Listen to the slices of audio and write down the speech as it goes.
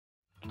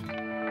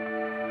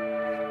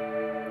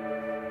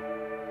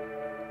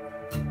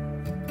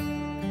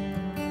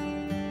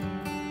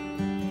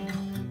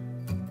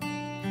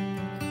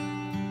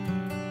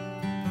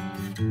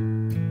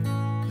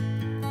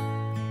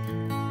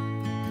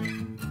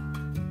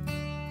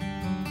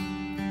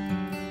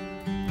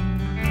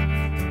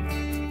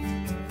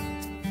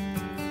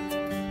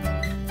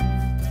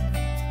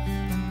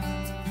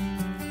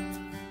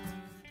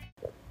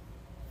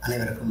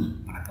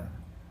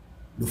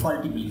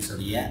டிஃபால்ட்டி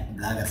பிளிங்ஸோடைய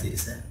blogger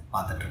சீரிஸை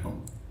பார்த்துட்ருக்கோம்.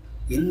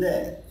 இந்த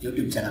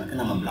YouTube சேனலுக்கு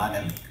நம்ம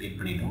பிளாகர் க்ரியேட்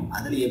பண்ணிட்டோம்.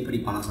 அதில் எப்படி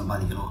பணம்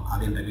சம்பாதிக்கணும்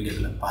அப்படின்ற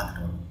வீடியோக்களை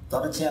பார்த்துட்டு வரோம்.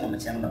 தொடர்ச்சியாக நம்ம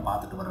சேனலை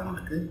பார்த்துட்டு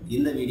வர்றவங்களுக்கு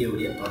இந்த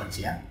வீடியோவுடைய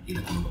தொடர்ச்சியாக இது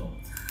கொடுக்குறோம்.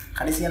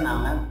 கடைசியாக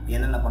நாம்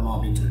என்னென்ன பண்ணோம்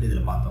அப்படின்னு சொல்லிட்டு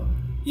இதில் பார்த்தோம்.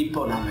 இப்போ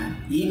நாம்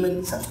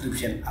இமெயில்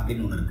சப்ஸ்கிரிப்ஷன்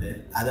அப்படின்னு ஒன்று இருக்குது.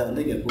 அதை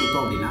வந்து இங்கே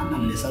கொடுத்தோம் அப்படின்னா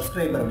நம்மளுடைய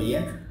சப்ஸ்கிரைபருடைய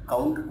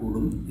கவுண்ட்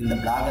கூடும். இந்த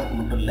பிளாகருக்கு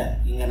மட்டும் இல்லை,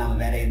 இங்கே நம்ம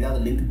வேறு ஏதாவது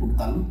லிங்க்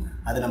கொடுத்தாலும்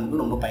அது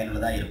நமக்கு ரொம்ப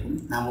பயனுள்ளதாக இருக்கும்.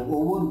 நம்ம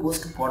ஒவ்வொரு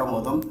போஸ்ட் போடும்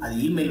போதும் அது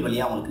இமெயில்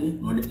வழியாக அவங்களுக்கு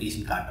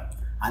நோட்டிஃபிகேஷன் காட்டும்.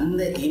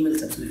 அந்த இமெயில்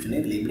சப்ஸ்கிரிப்ஷனை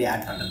இதில் எப்படி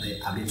ஆட் பண்ணுறது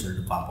அப்படின்னு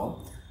சொல்லிட்டு பார்ப்போம்.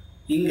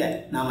 இங்கே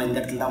நாம் இந்த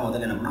இடத்துல தான்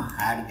முதல்ல என்ன பண்ணோம்,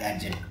 ஆட்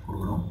கேட்ஜெட்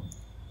கொடுக்குறோம்.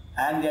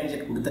 ஆட்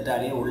கேட்ஜெட்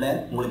கொடுத்துட்டாலே உள்ள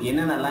உங்களுக்கு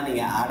என்னென்னலாம்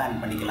நீங்கள் ஆட்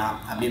ஆன் பண்ணிக்கலாம்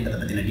அப்படின்றத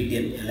பற்றின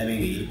டீட்டெயில் எல்லாமே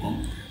இங்கே இருக்கும்.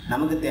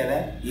 நமக்கு தேவை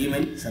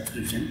இமெயில்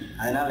சப்ஸ்கிரிப்ஷன்.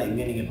 அதனால்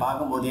இங்கே நீங்கள்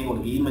பார்க்கும்போதே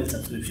உங்களுக்கு இமெயில்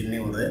சப்ஸ்கிரிப்ஷனே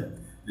ஒரு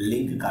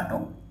லிங்க்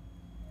காட்டும்.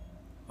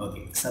 ஓகே,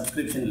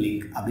 சப்ஸ்கிரிப்ஷன்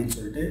லிங்க் அப்படின்னு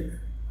சொல்லிட்டு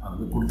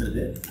அது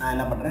கொடுத்துருக்கு. நான்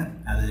என்ன பண்ணுறேன்,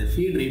 அது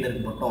ஃபீட்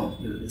ரீடருக்கு மட்டும்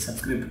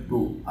சப்ஸ்கிரைப் டு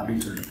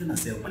அப்படின்னு சொல்லிட்டு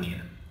நான் சேவ்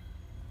பண்ணிக்கிறேன்.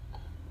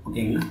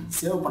 ஓகேங்களா,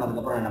 சேவ்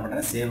பண்ணதுக்கப்புறம் என்ன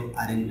பண்ணுறேன், சேவ்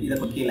அரேஞ்ச் இதை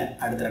கீழே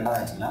அடுத்து ரெண்டாவது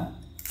ஆச்சுங்களா,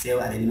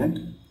 save arrangement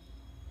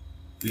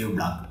view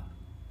black.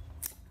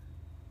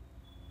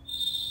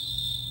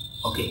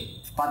 Okay,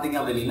 பார்த்தீங்க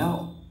அப்படின்னா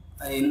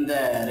இந்த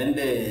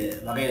ரெண்டு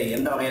வகையில்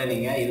எந்த வகையில்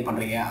நீங்கள் இது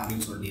பண்ணுறீங்க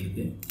அப்படின்னு சொல்லிட்டு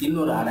இருக்குது.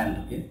 இன்னொரு ஆட் ஆன்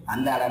இருக்குது.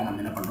 அந்த ஆட் ஆன்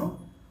நம்ம என்ன பண்ணுறோம்,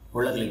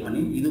 உள்ள கிளிக்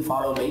பண்ணி இது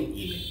ஃபாலோ பை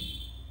இமெயில்.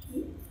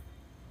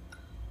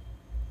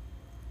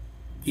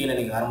 கீழே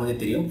நீங்கள் வரும்போதே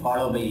தெரியும்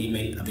ஃபாலோ பை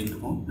இமெயில் அப்படின்னு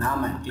இருக்கும்.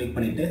 நாம் கிளிக்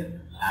பண்ணிவிட்டு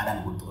ஆட்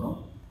ஆன் கொடுத்துக்கிறோம்.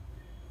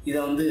 இதை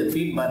வந்து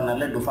ஃபீட்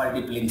பர்னரில்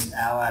டிஃபால்ட்டி பிளிங்ஸ்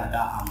ஆவாக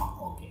இருக்கா, ஆமாம்,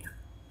 ஓகே.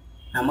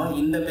 நம்ம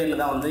இந்த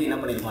பேரில் தான் வந்து என்ன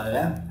பண்ணியிருக்கோம்,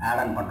 அதில்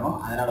ஆட் ஆன் பண்ணுறோம்.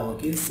 அதனால்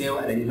ஓகே,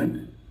 சேவ் அரேஞ்ச்மெண்ட்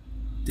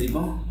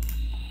திருப்போம்.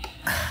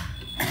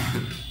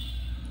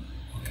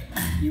 ஓகே,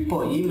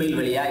 இப்போது இமெயில்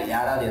வழியாக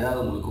யாராவது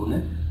ஏதாவது உங்களுக்கு ஒன்று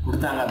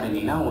கொடுத்தாங்க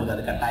அப்படின்னா உங்களுக்கு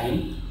அது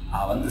கட்டாயம்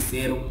வந்து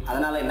சேரும்.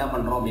 அதனால் என்ன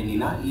பண்ணுறோம்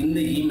அப்படின்னா இந்த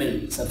இமெயில்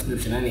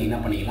சப்ஸ்கிரிப்ஷனை நீங்கள் என்ன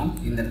பண்ணிக்கலாம்,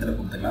 இந்த இடத்துல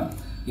கொடுத்துக்கலாம்.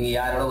 நீங்கள்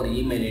யாரோட ஒரு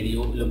இமெயில்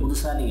ஐடியோ இல்லை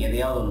புதுசாக நீங்கள்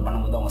எதையாவது ஒன்று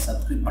பண்ணும்போது அவங்க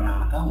சப்ஸ்கிரைப்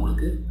பண்ணாங்கனாக்கா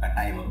உங்களுக்கு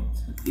கட்டாயம் வரும்.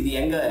 இது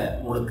எங்கே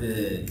உங்களுக்கு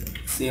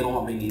சேரும்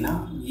அப்படின்னா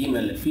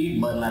இமெயில் ஃபீட்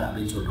பர்னர்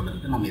அப்படின்னு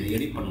சொல்லிட்டு நம்ம இதை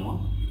எடிட் பண்ணுவோம்.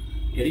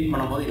 எடிட்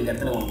பண்ணும்போது இந்த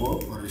இடத்துல உங்களுக்கு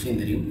ஒரு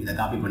விஷயம் தெரியும். இதை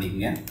காப்பி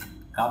பண்ணிக்கோங்க.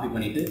 காப்பி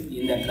பண்ணிவிட்டு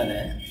இந்த இடத்துல அதை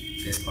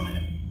பேஸ்ட்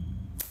பண்ணுங்கள்.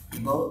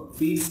 இப்போது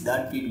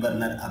feeds.feed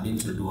burner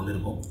அப்படின்னு சொல்லிட்டு ஒன்று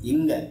இருக்கும்.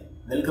 இங்கே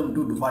வெல்கம்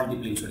டு டிஃபால்ட்டி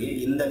பிளிங்ஸோடைய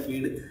இந்த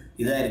ஃபீடு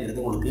இதாக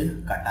இருக்கிறது உங்களுக்கு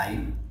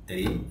கட்டாயம்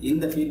தெரியும்.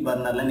 இந்த ஃபீட்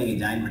பர்னரில் நீங்கள்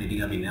ஜாயின்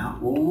பண்ணிட்டீங்க அப்படின்னா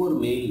ஒவ்வொரு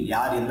மெயில்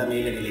யார் எந்த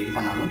மெயிலை நீங்கள் இது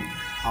பண்ணாலும்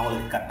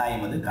அவங்களுக்கு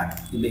கட்டாயம் வந்து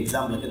காட்டும். இப்போ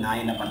எக்ஸாம்பிளுக்கு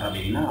நான் என்ன பண்ணுறேன்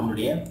அப்படின்னா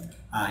நம்மளுடைய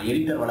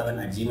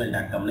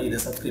editor.valavan@gmail.comல இதை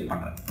சப்ஸ்கிரைப்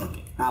பண்ணுறேன்.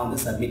 ஓகே, நான் வந்து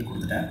சப்மிட்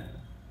கொடுத்துட்டேன்.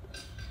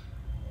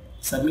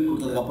 சப்மிட்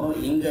கொடுத்ததுக்கப்புறம்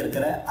இங்கே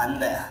இருக்கிற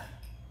அந்த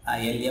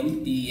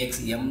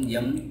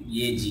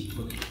LMTXMMAG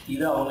ஓகே,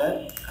 இது அவங்க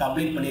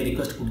கம்ப்ளீட் பண்ணி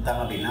ரிக்வெஸ்ட்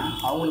கொடுத்தாங்க அப்படின்னா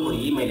அவங்களுக்கு ஒரு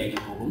இமெயில் ஐடி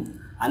போகும்.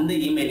 அந்த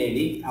இமெயில்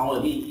ஐடி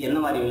அவங்களுக்கு என்ன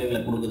மாதிரி விலைகளை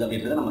கொடுக்குது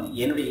அப்படின்றத நம்ம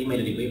என்னுடைய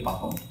இமெயில் ஐடி போய்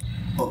பார்ப்போம்.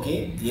 ஓகே,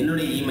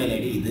 என்னுடைய இமெயில்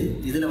ஐடி இது.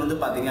 இதில் வந்து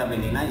பார்த்தீங்க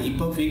அப்படின்னா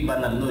இப்போ ஃபீட்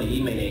பர்னர்லேருந்து ஒரு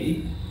இமெயில் ஐடி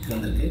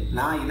வந்திருக்கு.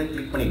 நான் இதை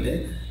கிளிக் பண்ணிவிட்டு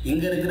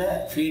இங்கே இருக்கிற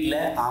ஃபீல்டில்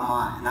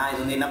ஆமாம் நான்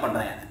இது வந்து என்ன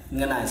பண்ணுறேன்,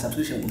 இங்கே நான்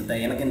சப்ஸ்கிரிப்ஷன்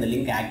கொடுத்தேன், எனக்கு இந்த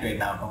லிங்க்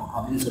ஆக்டிவேட் ஆகட்டும்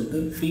அப்படின்னு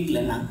சொல்லிட்டு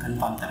ஃபீல்டில் நான்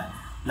கன்ஃபார்ம் தரேன்.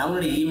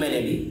 நம்மளுடைய இமெயில்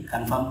ஐடி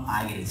கன்ஃபார்ம்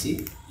ஆகிடுச்சு.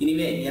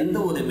 இனிவே எந்த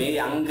ஒரு மெயில்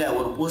அங்கே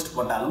ஒரு போஸ்ட்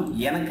போட்டாலும்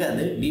எனக்கு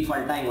அது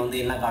டிஃபால்ட்டாக இங்கே வந்து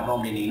என்ன காட்டும்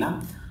அப்படின்னா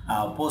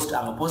போஸ்ட்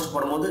அங்கே போஸ்ட்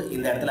போடும்போது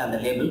இந்த இடத்துல அந்த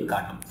லேபிள்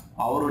காட்டும்.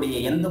 அவருடைய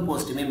எந்த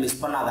போஸ்ட்டுமே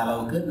மிஸ் பண்ணாத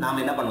அளவுக்கு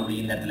நாம் என்ன பண்ண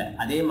முடியும் இந்த இடத்துல.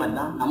 அதே மாதிரி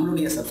தான்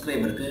நம்மளுடைய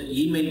சப்ஸ்கிரைபருக்கு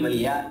இமெயில்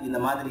வழியாக இந்த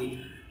மாதிரி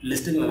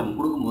லிஸ்ட்டுங்களை நம்ம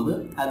கொடுக்கும்போது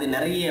அது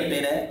நிறைய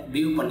பேரை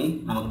வியூ பண்ணி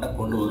நம்மக்கிட்ட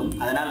கொண்டு வரும்.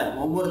 அதனால்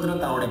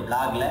ஒவ்வொருத்தரும் தன்னுடைய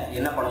பிளாகில்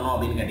என்ன பண்ணணும்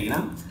அப்படின்னு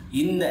கேட்டிங்கன்னா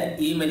இந்த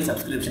email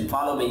subscription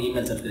follow by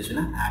email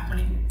சப்ஸ்கிரிப்ஷனை add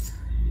பண்ணிக்கணும்.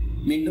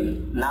 மீண்டும்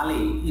நாளை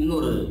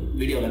இன்னொரு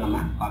வீடியோவில் நம்ம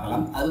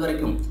பார்க்கலாம். அது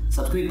வரைக்கும்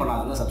சப்ஸ்கிரைப்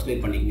பண்ணாதவங்க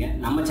சப்ஸ்கிரைப் பண்ணிக்கோங்க.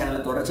 நம்ம சேனலை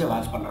தொடர்ச்சியாக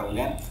வாட்ச்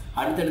பண்ணுறவங்க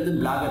அடுத்தடுத்து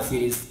பிளாகர்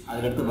சீரிஸ்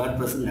அதுக்கடுத்து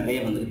வேர்ட்பிரஸ் நிறைய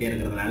வந்துக்கிட்டே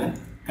இருக்கிறதுனால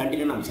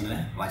கண்டினியூ நம்ம சேனலை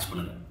வாட்ச்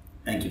பண்ணுங்கள்.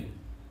 தேங்க்யூ.